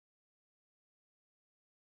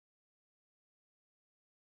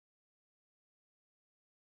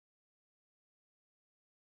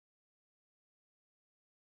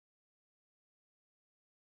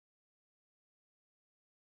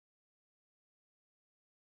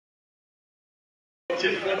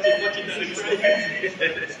Watch it.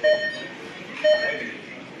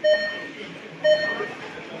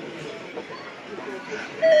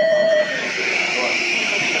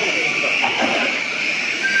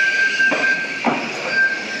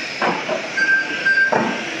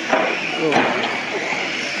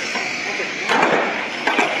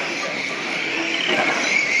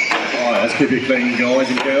 Alright, let's keep it clean, guys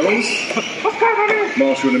and girls.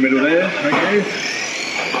 Marshall in the middle there, thank you.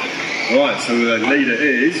 Right, so the leader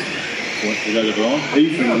is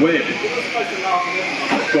Ethan Webb.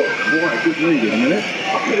 Got quite a good lead in a minute.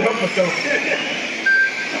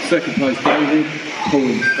 Second place David, Paul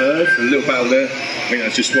in third. So a little battle there. I think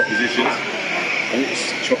that's just swap positions. Oh,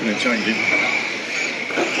 it's chopping and changing.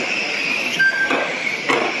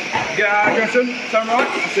 Yeah, Justin, turn right,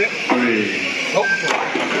 that's it. Three. Oh.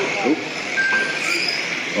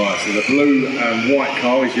 Right, so the blue and white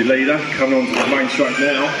car is your leader, coming onto the main straight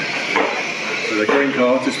now. So the green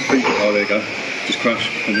car, just beat, oh there you go, just crash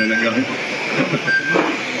and then let go.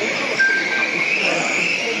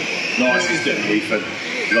 Nice and steady, Ethan.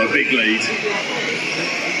 You've got a big lead.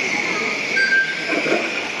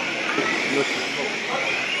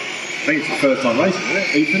 I think it's the first time racing, isn't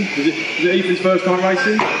it, Ethan? Is it Ethan's first time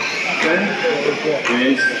racing? Ben?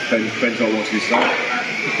 He is. Ben's not watching his stuff.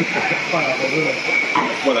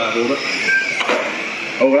 Well out of order.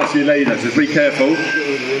 Oh, that's your leader, so be careful.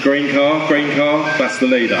 Green car, that's the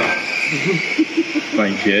leader.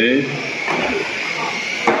 Thank you.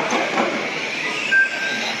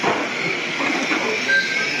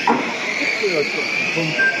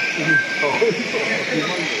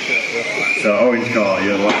 So orange car,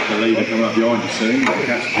 you're like the leader coming up behind you soon, they'll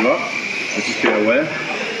catch you up, so just be aware.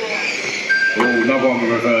 Oh, another one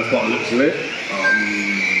with reverse by the looks of it.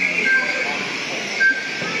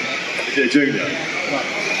 Is it a junior?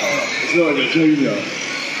 It's not even a junior.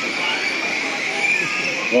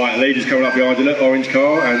 Right, leader's coming up behind you, look, orange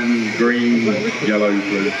car and green, yellow,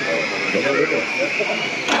 blue.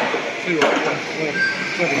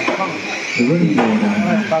 The running order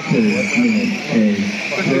at 2 minutes is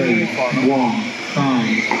 3, 1, 5,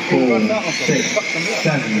 4, 6,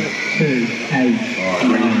 7, 2, 8. Alright,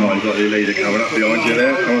 green car, you've got the leader coming up behind you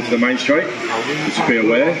there, come onto the main straight. Just be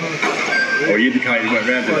aware. Oh, he indicated he went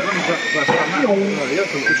round it.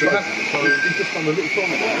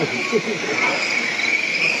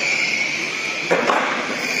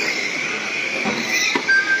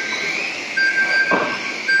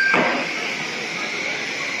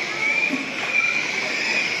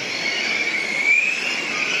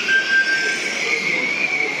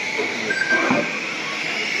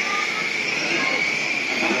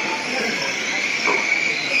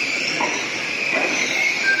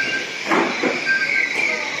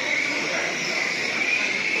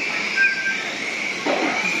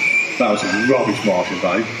 That was some rubbish marking,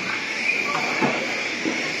 babe.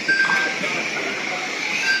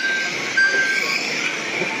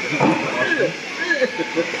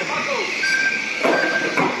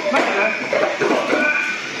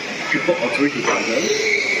 God, I'll tweak it down there.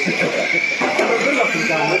 They're looking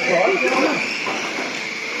down there, right?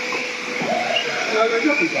 No, they're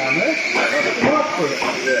looking down there. Right for it.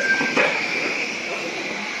 Yeah.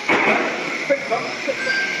 Picked up.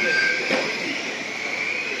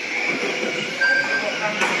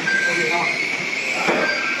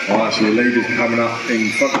 Alright, so your leader's coming up in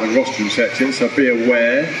front of the rostrum section, so be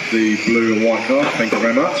aware, the blue and white car, thank you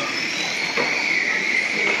very much.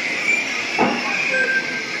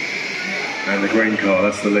 And the green car,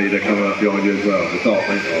 that's the leader coming up behind you as well, the dark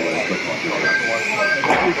green car,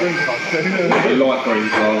 the light green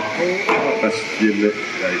car, that's your lip,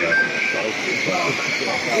 there you go.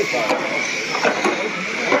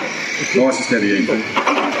 Nice and steady, Ethan,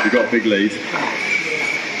 you've got a big lead.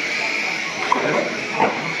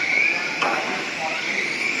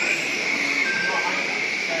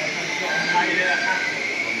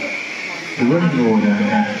 The running order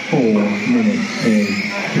at 4 minutes is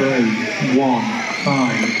 3, 1,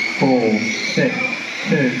 5, 4, 6,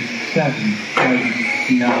 2, 7,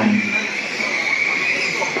 8, 9.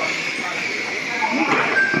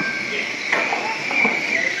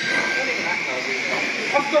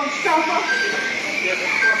 I've gone south.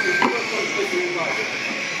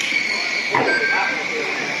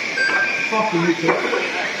 Fucking Richard.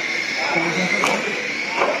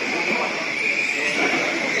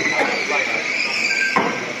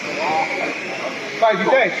 Baby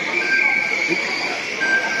dead.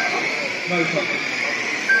 No problem.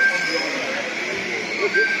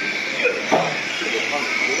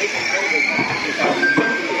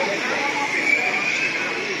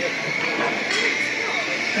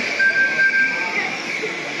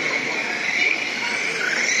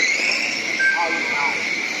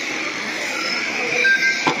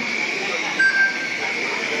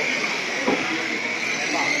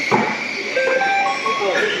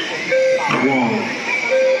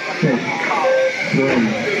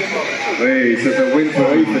 Hey, so it's a win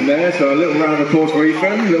for Ethan there. So a little round of applause for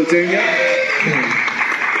Ethan, little junior. 2,